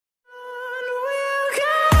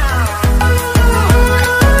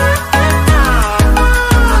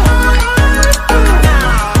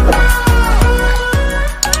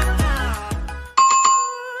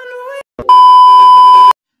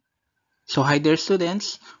Hi there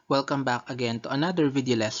students! Welcome back again to another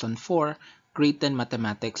video lesson for Grade 10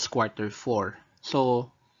 Mathematics Quarter 4.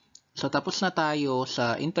 So tapos na tayo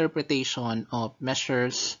sa interpretation of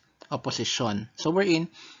measures of position. So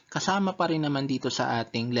kasama pa rin naman dito sa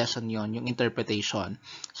ating lesson yon yung interpretation.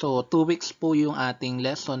 So 2 weeks po yung ating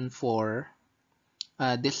lesson for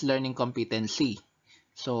this learning competency.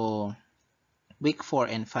 So week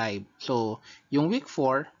 4 and 5. So yung week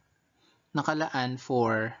 4 nakalaan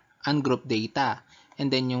for ungrouped data.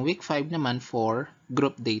 And then yung week 5 naman for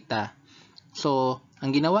group data. So,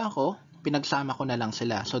 ang ginawa ko, pinagsama ko na lang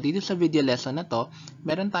sila. So, dito sa video lesson na to,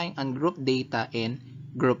 meron tayong ungrouped data and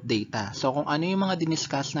group data. So, kung ano yung mga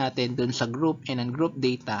diniscuss natin dun sa group and ungrouped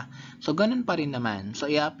data, so ganun pa rin naman. So,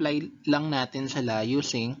 i-apply lang natin sila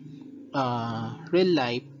using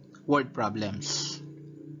real-life word problems.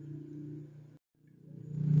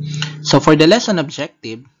 So, for the lesson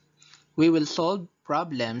objective, we will solve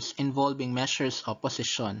problems involving measures of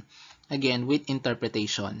position, again with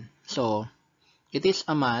interpretation. So, it is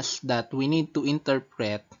a must that we need to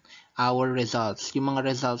interpret our results, yung mga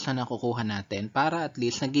results na nakukuha natin, para at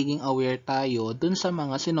least nagiging aware tayo dun sa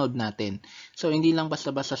mga sinolve natin. So, hindi lang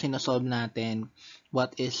basta-basta sinasolve natin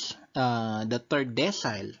what is the third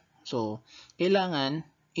decile. So, kailangan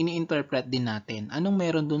ini-interpret din natin anong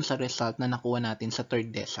meron dun sa result na nakuha natin sa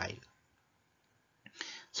third decile.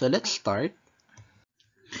 So, let's start.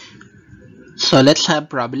 So let's have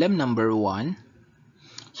problem number 1.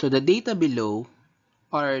 So the data below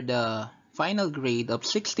are the final grade of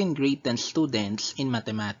 16 grade 10 students in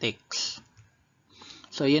mathematics.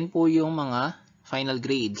 So yan po yung mga final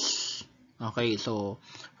grades. Okay, so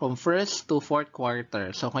from first to fourth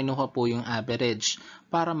quarter. So kinuha po yung average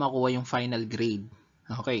para makuha yung final grade.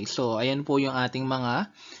 Okay, so ayan po yung ating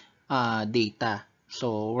mga data.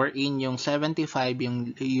 So we're in yung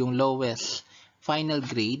 75 yung lowest final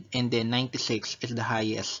grade, and then 96 is the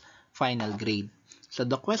highest final grade. So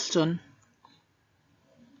the question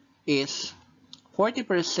is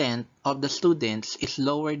 40% of the students is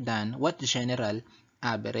lower than what general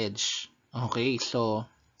average. Okay, so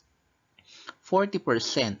 40%.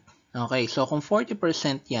 Okay, so kung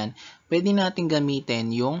 40% yan, pwede natin gamitin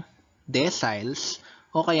yung deciles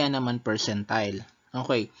o kaya naman percentile.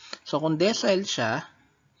 Okay, so kung decile siya,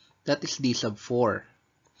 that is d sub 4.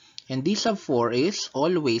 And d sub 4 is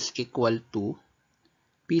always equal to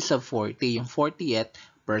p sub 40, yung 40th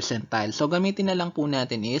percentile. So, gamitin na lang po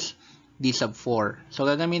natin is d sub 4. So,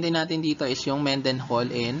 gagamitin natin dito is yung Mendenhall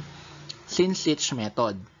and Sinchich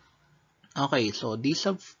method. Okay, so d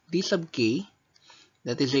sub k,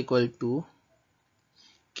 that is equal to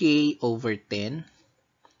k over 10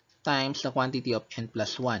 times the quantity of n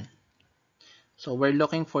plus 1. So, we're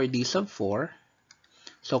looking for d sub 4.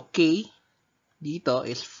 So, k dito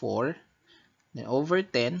is 4, then over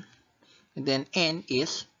 10, and then n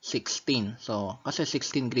is 16. So, kasi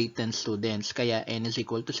 16 grade 10 students, kaya n is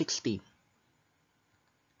equal to 16.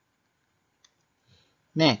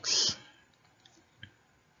 Next.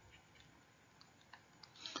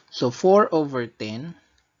 So, 4 over 10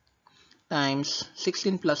 times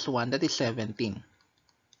 16 plus 1, that is 17.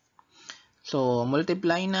 So,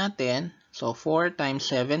 multiply natin. So, 4 times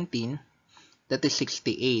 17, that is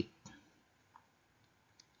 68.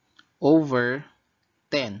 Over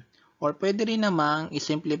 10. Or pwede rin namang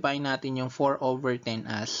i-simplify natin yung 4 over 10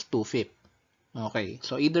 as 2/5. Okay.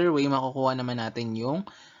 So, either way, makukuha naman natin yung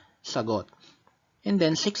sagot. And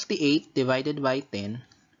then, 68 divided by 10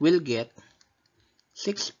 will get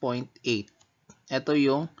 6.8. Ito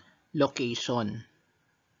yung location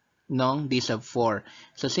ng d sub 4.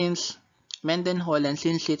 So, since Mendenhall and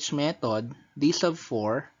Sinchich method, d sub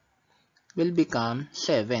 4 will become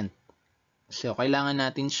 7. So, kailangan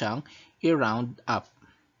natin siyang i-round up.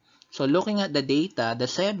 So, looking at the data, the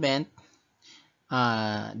 7th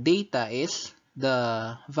data is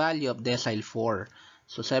the value of decile 4.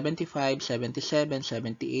 So, 75, 77,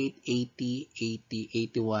 78, 80,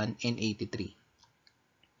 80, 81, and 83.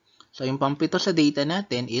 So, yung pampito sa data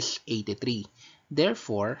natin is 83.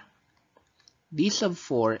 Therefore, d sub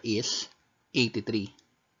 4 is 83.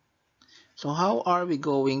 So, how are we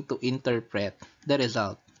going to interpret the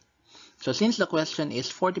result? So, since the question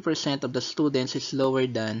is 40% of the students is lower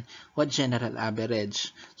than what general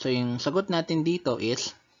average. So, yung sagot natin dito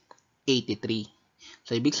is 83.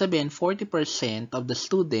 So, ibig sabihin, 40% of the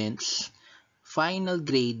students' final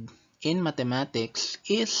grade in mathematics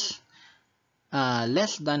is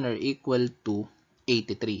less than or equal to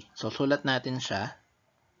 83. So, sulat natin siya.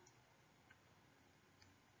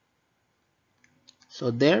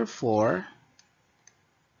 So, therefore,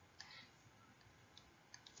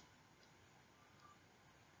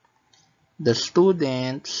 the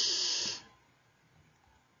students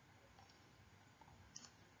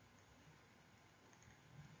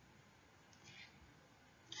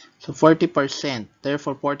So 40%.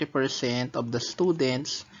 Therefore, 40% of the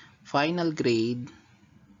students' final grade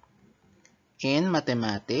in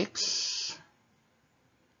mathematics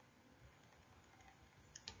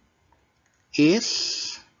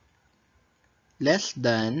is less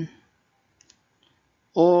than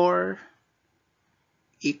or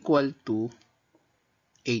equal to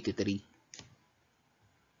 83.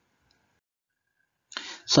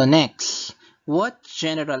 So next, what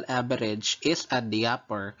general average is at the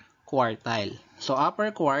upper quartile? So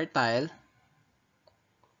upper quartile,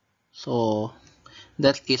 so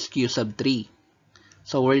that is Q sub 3.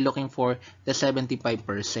 So we're looking for the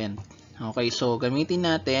 75%. Okay, so gamitin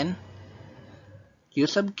natin Q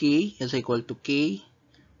sub K is equal to K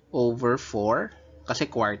over 4 kasi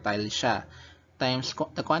quartile siya times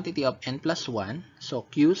the quantity of n plus 1. So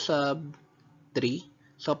Q sub 3.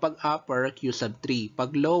 So pag upper, Q sub 3.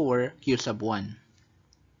 Pag lower, Q sub 1.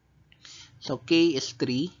 So K is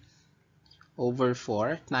 3 over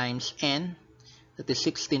 4 times n, that is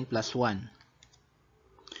 16 plus 1.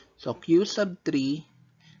 So Q sub 3,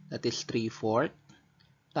 that is 3/4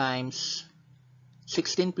 times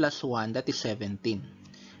 16 plus 1, that is 17.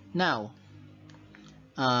 Now,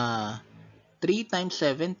 3 times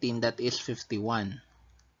 17, that is 51.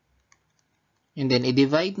 And then,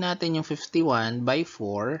 i-divide natin yung 51 by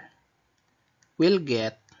 4, we'll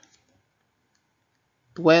get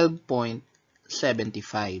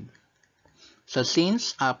 12.75. So,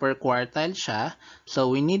 since upper quartile siya, so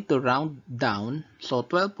we need to round down. So,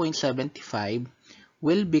 12.75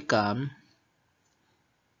 will become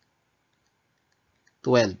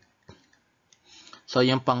 12. So,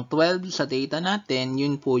 yung pang 12 sa data natin,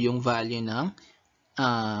 yun po yung value ng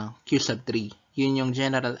Q sub 3. Yun yung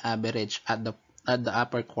general average at the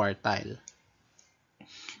upper quartile.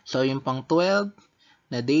 So, yung pang 12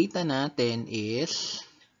 na data natin is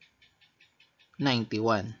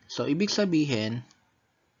 91. So, ibig sabihin,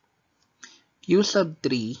 Q sub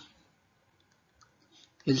 3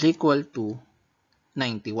 is equal to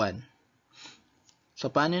 91. So,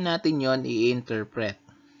 paano natin yon i-interpret?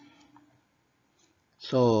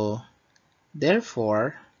 So,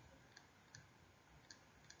 therefore,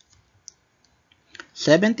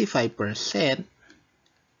 75%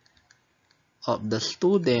 of the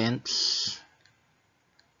students'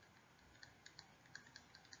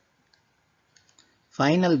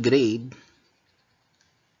 final grade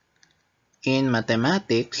in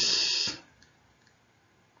mathematics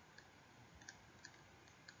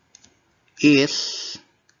is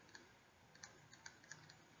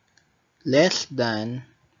less than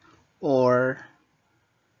or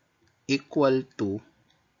equal to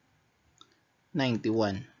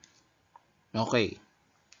 91. Okay.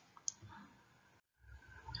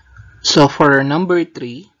 So for number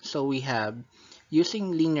 3, so we have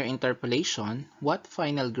using linear interpolation, what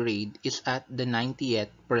final grade is at the 90th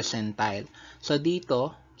percentile? So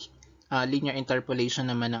dito, linear interpolation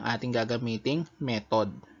naman ang ating gagamiting method.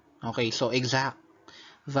 Okay, so exact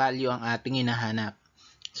value ang ating hinahanap.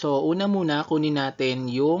 So una muna, kunin natin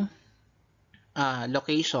yung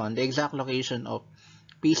location, the exact location of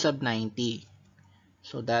P sub 90.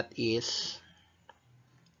 So that is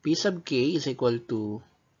P sub K is equal to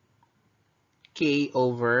K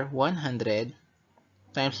over 100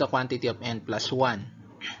 times the quantity of n plus 1.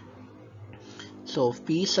 So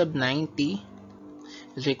P sub 90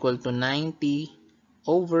 is equal to 90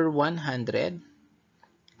 over 100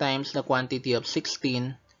 times the quantity of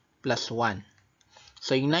 16 plus 1.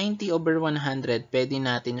 So yung 90 over 100, pwede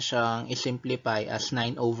natin siyang i-simplify as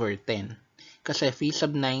 9 over 10. Kasi P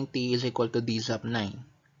sub 90 is equal to D sub 9.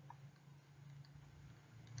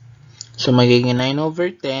 So magiging 9 over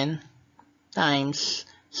 10 times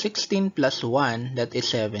 16 plus 1, that is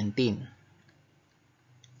 17.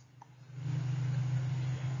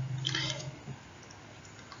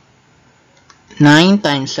 9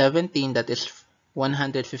 times 17, that is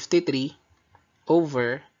 153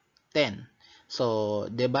 over 10. So,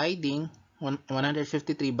 dividing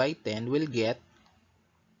 153 by 10 will get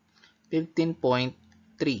 15.3.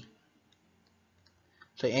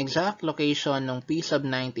 So, exact location ng P sub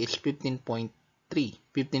 90 is 15.3,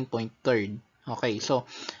 15.3. Okay, so,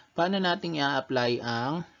 paano natin i-apply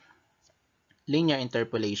ang linear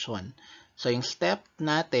interpolation? So, yung step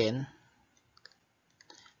natin,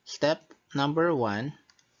 step number 1,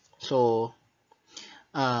 so,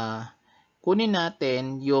 kunin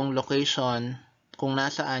natin yung location kung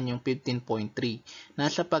nasaan yung 15.3.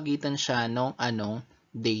 Nasa pagitan siya ng anong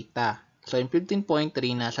data. So, yung 15.3,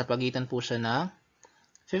 nasa pagitan po siya ng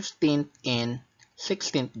 15th and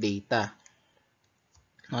 16th data.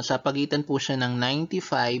 Nasa pagitan po siya ng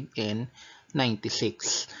 95 and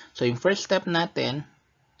 96. So, yung first step natin,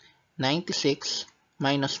 96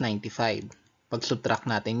 minus 95. Pag-subtract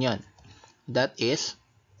natin yon. That is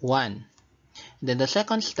 1. Then the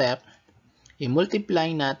second step, i-multiply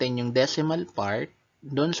natin yung decimal part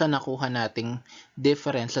doon sa nakuha nating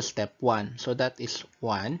difference sa step 1. So that is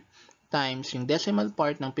 1 times yung decimal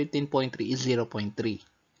part ng 15.3 is 0.3.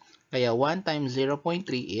 Kaya 1 times 0.3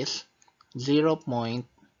 is 0.3.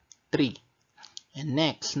 And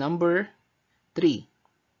next, number 3.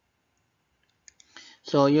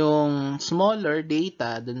 So, yung smaller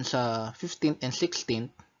data dun sa 15th and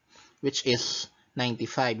 16th, which is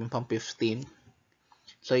 95, yung pang 15.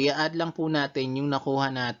 So, i-add lang po natin yung nakuha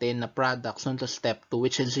natin na products dun sa step 2,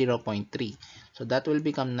 which is 0.3. So, that will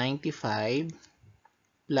become 95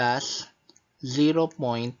 plus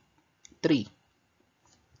 0.3.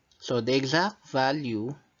 So, the exact value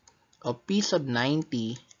of P sub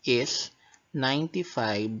 90 is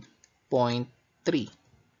 95.3.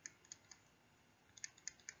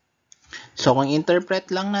 So, kung interpret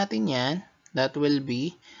lang natin yan, that will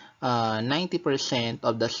be 90%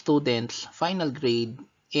 of the students' final grade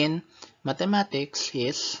in mathematics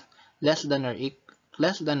is less than or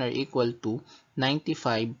equal to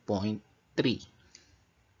 95.3.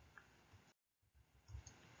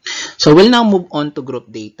 So, we'll now move on to group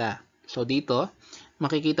data. So, dito,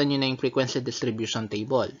 makikita nyo na yung frequency distribution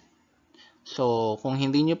table. So, kung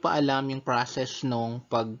hindi nyo pa alam yung process nung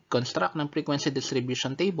pag-construct ng frequency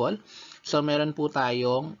distribution table, so meron po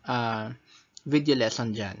tayong video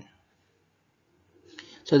lesson dyan.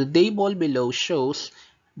 So, the table below shows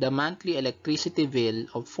the monthly electricity bill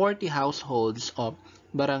of 40 households of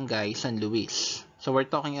Barangay San Luis. So, we're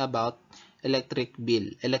talking about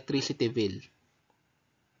electricity bill.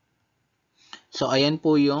 So, ayan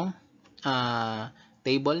po yung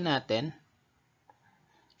table natin.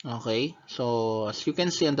 Okay, so as you can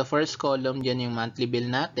see on the first column, yan yung monthly bill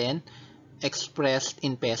natin, expressed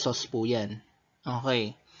in pesos po yan.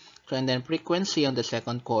 Okay, so and then frequency on the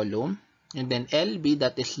second column, and then LB,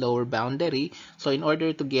 that is lower boundary. So in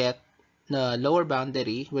order to get the lower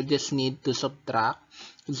boundary, we'll just need to subtract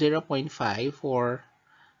 0.5 for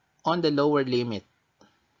on the lower limit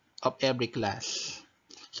of every class.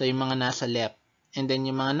 So yung mga nasa left, and then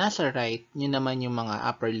yung mga nasa right, yun naman yung mga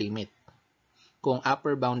upper limit, kung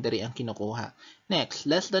upper boundary ang kinukuha. Next,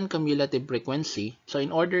 less than cumulative frequency. So, in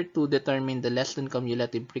order to determine the less than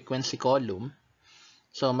cumulative frequency column,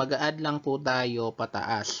 so mag-a-add lang po tayo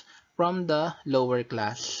pataas from the lower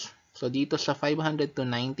class. So, dito sa 500 to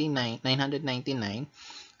 999,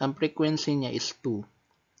 ang frequency niya is 2.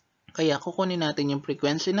 Kaya, kukunin natin yung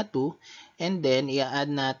frequency na 2, and then, i-add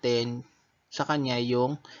natin sa kanya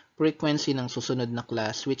yung frequency ng susunod na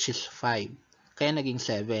class, which is 5. Kaya naging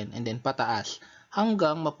 7, and then pataas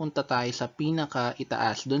hanggang mapunta tayo sa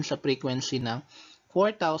pinaka-itaas dun sa frequency ng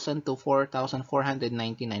 4,000 to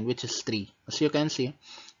 4,499, which is 3. As you can see,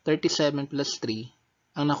 37 plus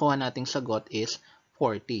 3, ang nakuha nating sagot is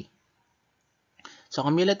 40. So,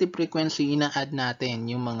 cumulative frequency, ina-add natin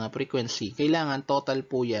yung mga frequency. Kailangan total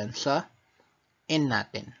po yan sa n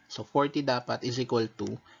natin. So, 40 dapat is equal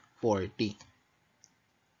to 40.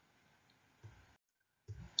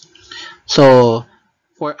 So,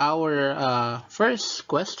 for our first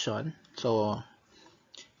question, so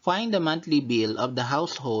find the monthly bill of the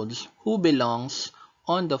households who belongs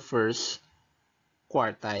on the first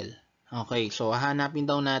quartile. Okay, so hanapin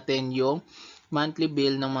daw natin yung monthly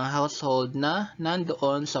bill ng mga household na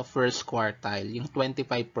nandoon sa first quartile, yung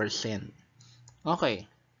 25%. Okay.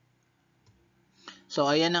 So,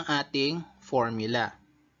 ayan ang ating formula.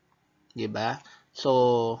 Diba?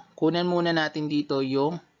 So, kunan muna natin dito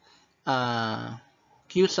yung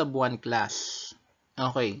Q sub 1 class.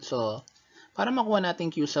 Okay, so para makuha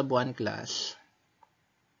natin Q sub 1 class,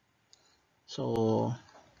 so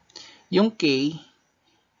yung K,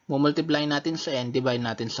 multiply natin sa N, divide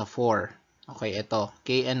natin sa 4. Okay, ito,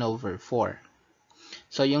 Kn over 4.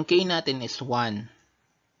 So yung K natin is 1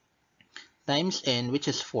 times N, which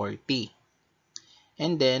is 40.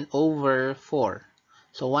 And then over 4.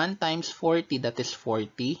 So 1 times 40, that is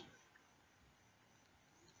 40.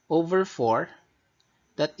 Over 4,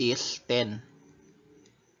 that is 10.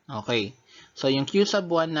 Okay. So, yung Q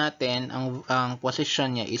sub 1 natin, ang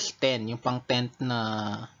position niya is 10. Yung pang 10th na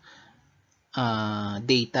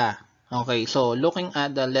data. Okay. So, looking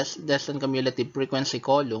at the less than cumulative frequency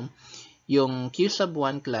column, yung Q sub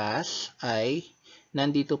 1 class ay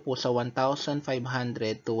nandito po sa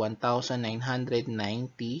 1,500 to 1,999.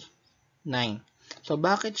 So,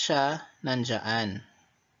 bakit siya nandyan?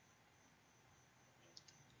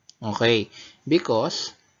 Okay,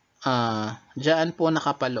 because dyan po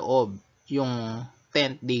nakapaloob yung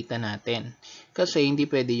 10th data natin. Kasi hindi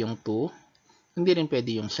pwede yung 2, hindi rin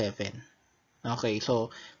pwede yung 7. Okay,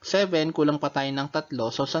 so 7, kulang pa tayo ng 3.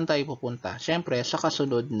 So, saan tayo pupunta? Siyempre, sa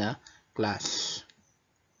kasunod na class.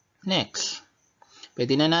 Next,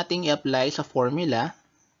 pwede na nating i-apply sa formula.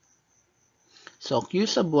 So, Q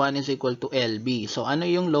sub 1 is equal to LB. So, ano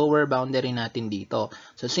yung lower boundary natin dito?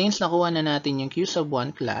 So, since nakuha na natin yung Q sub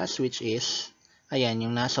 1 class, which is, ayan,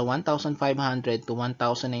 yung nasa 1,500 to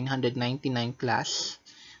 1,999 class.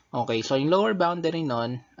 Okay, so yung lower boundary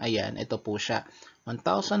nun, ayan, ito po siya.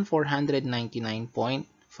 1,499.5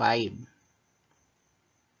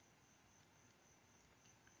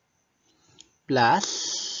 plus,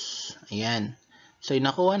 ayan. So, yung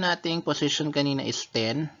nakuha nating position kanina is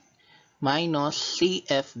 10 minus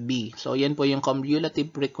CFB. So, yan po yung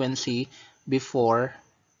cumulative frequency before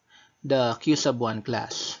the Q sub 1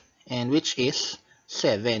 class. And which is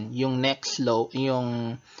 7. Yung next low,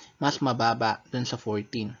 yung mas mababa dun sa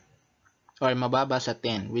 14. Or mababa sa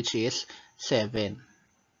 10, which is 7.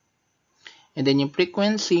 And then yung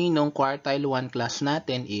frequency nung quartile 1 class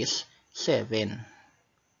natin is 7.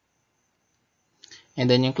 And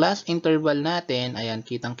then yung class interval natin, ayan,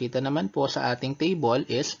 kitang-kita naman po sa ating table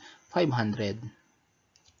is 500.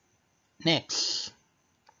 Next,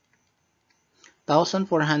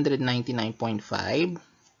 1,499.5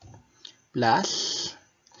 plus,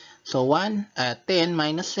 so 10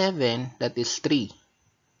 minus 7, that is 3,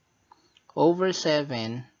 over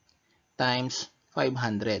 7 times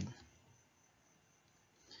 500.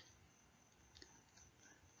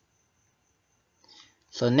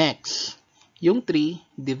 So next, yung 3,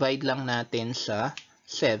 divide lang natin sa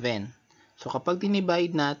 7. So kapag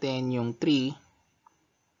dinivide natin yung 3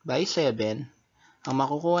 by 7, ang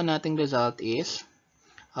makukuha nating result is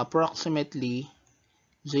approximately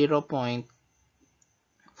 0.43.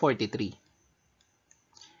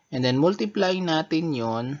 And then multiply natin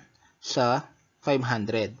yon sa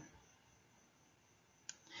 500.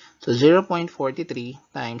 So 0.43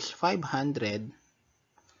 times 500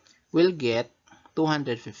 will get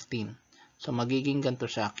 215. So, magiging ganito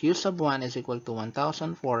siya. Q sub 1 is equal to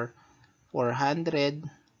 1,499.5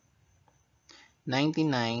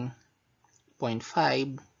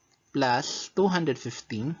 plus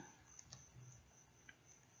 215.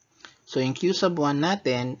 So, yung Q sub 1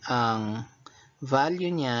 natin, ang value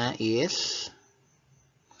niya is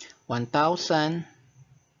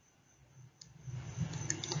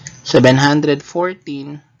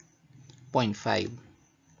 1,714.5.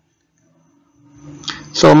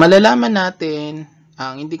 So, malalaman natin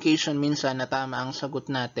ang indication minsan na tama ang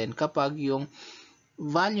sagot natin kapag yung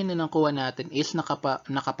value na nakuha natin is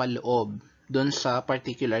nakapaloob dun sa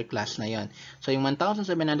particular class na yon. So, yung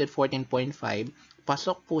 1,714.5,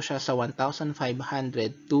 pasok po siya sa 1,500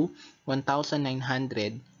 to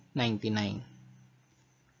 1,999.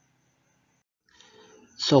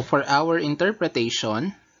 So, for our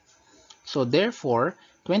interpretation, so therefore,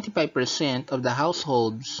 25% of the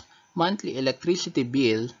household's monthly electricity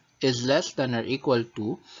bill is less than or equal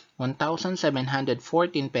to 1,714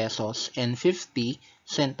 pesos and 50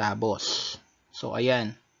 centavos. So,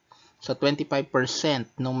 ayan. So, 25%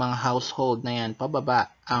 ng mga household na yan,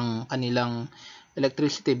 pababa ang kanilang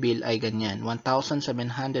electricity bill ay ganyan. 1,714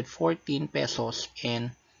 pesos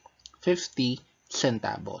and 50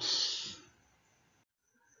 centavos.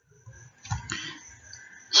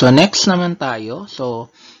 So, next naman tayo. So,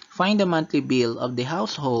 find the monthly bill of the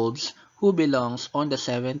households who belongs on the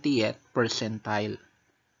 70th percentile.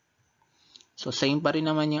 So, same pa rin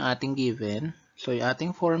naman yung ating given. So, yung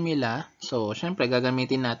ating formula, so, syempre,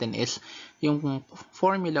 gagamitin natin is yung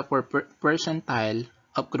formula for percentile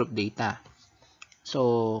of group data.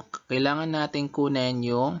 So, kailangan natin kunin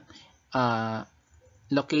yung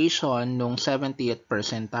location nung 70th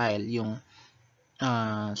percentile, yung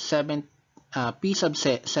P sub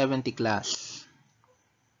 70 class.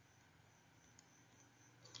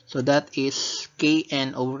 So, that is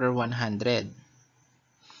Kn over 100.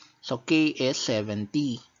 So, K is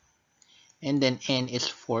 70. And then, N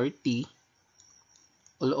is 40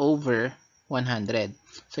 all over 100.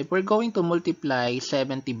 So, if we're going to multiply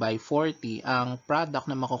 70 by 40, ang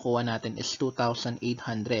product na makukuha natin is 2,800.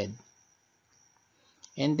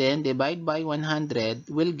 And then, divide by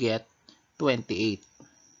 100, we'll get 28.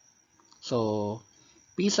 So,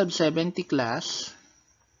 P sub 70 class,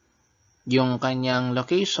 yung kanyang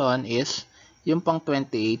location is yung pang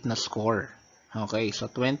 28 na score. Okay, so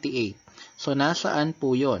 28. So, nasaan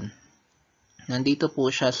po yun? Nandito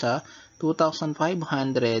po siya sa 2,500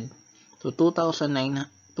 to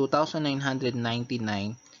 2,999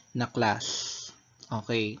 na class.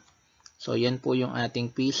 Okay. So, yan po yung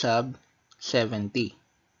ating P sub 70.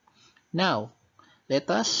 Now, let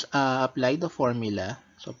us apply the formula.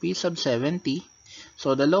 So P sub 70.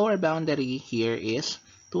 So the lower boundary here is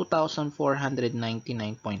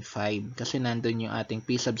 2,499.5 kasi nandun yung ating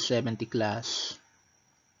P sub 70 class.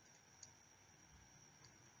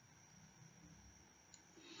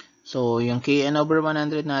 So yung Kn over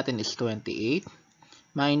 100 natin is 28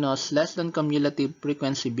 minus less than cumulative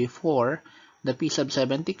frequency before the P sub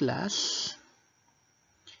 70 class,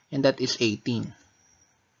 and that is 18,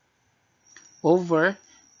 over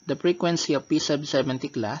the frequency of P sub 70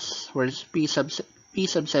 class, where P sub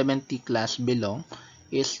 70 class belong,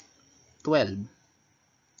 is 12.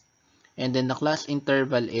 And then the class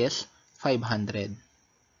interval is 500.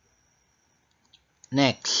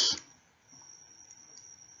 Next,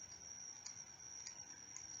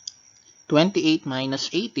 28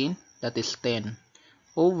 minus 18, that is 10,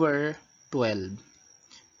 over 12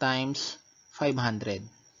 times 500.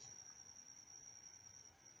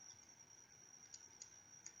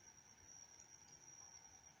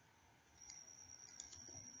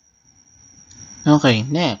 Okay,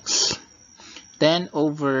 next, 10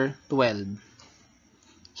 over 12.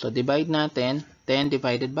 So divide natin, 10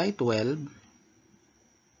 divided by 12.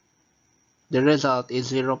 The result is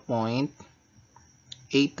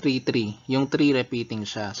 0.833. Yung 3 repeating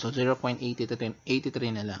siya. So 0.83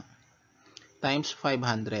 na lang. Times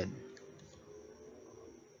 500.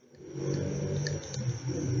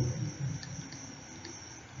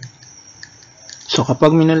 So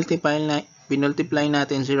kapag pinultiply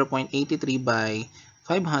natin 0.83 by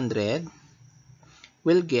 500,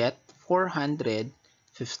 we'll get 415.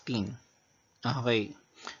 Okay.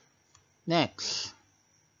 Next,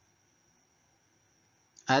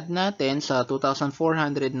 add natin sa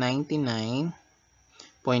 2,499.5.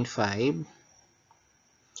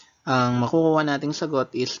 Ang makukuha nating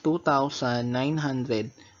sagot is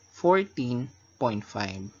 2,914.5.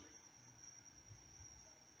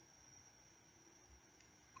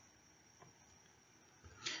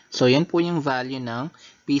 So, yan po yung value ng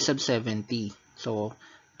P sub 70. So,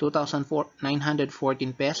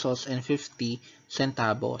 2,914 pesos and 50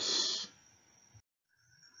 centavos.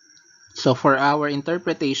 So, for our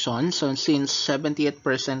interpretation, so since 70th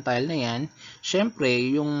percentile na yan, syempre,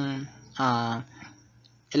 yung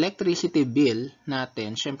electricity bill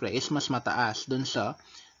natin, syempre, is mas mataas dun sa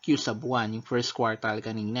Q sub 1, yung first quartile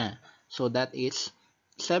kanina. So, that is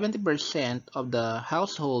 70% of the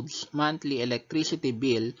household's monthly electricity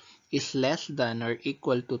bill is less than or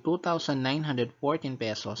equal to 2,914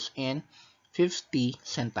 pesos and 50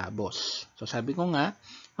 centavos. So, sabi ko nga,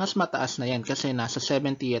 mas mataas na yan kasi nasa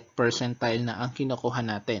 70th percentile na ang kinukuha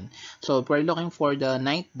natin. So, if we're looking for the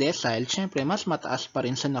 9th decile, syempre, mas mataas pa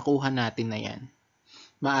rin sa nakuha natin na yan.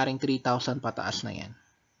 Maaring 3,000 pataas na yan.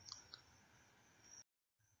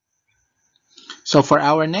 So, for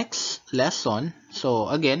our next lesson,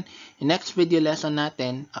 so again, in next video lesson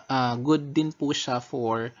natin, good din po siya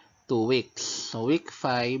for 2 weeks. So, week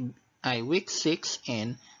 6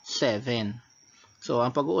 and 7. So,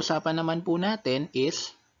 ang pag-uusapan naman po natin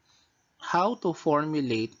is how to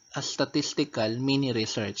formulate a statistical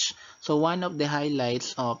mini-research. So, one of the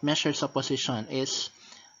highlights of measure supposition is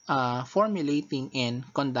formulating and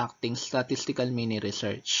conducting statistical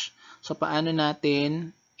mini-research. So, paano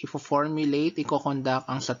natin i-formulate, i-conduct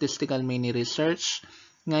ang statistical mini-research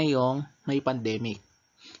ngayong may pandemic?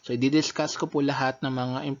 So, i-discuss ko po lahat ng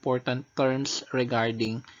mga important terms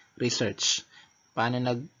regarding research. Paano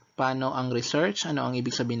ang research? Ano ang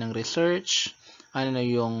ibig sabihin ng research? Ano na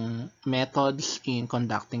yung methods in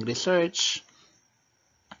conducting research?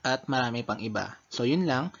 At marami pang iba. So, yun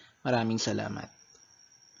lang. Maraming salamat.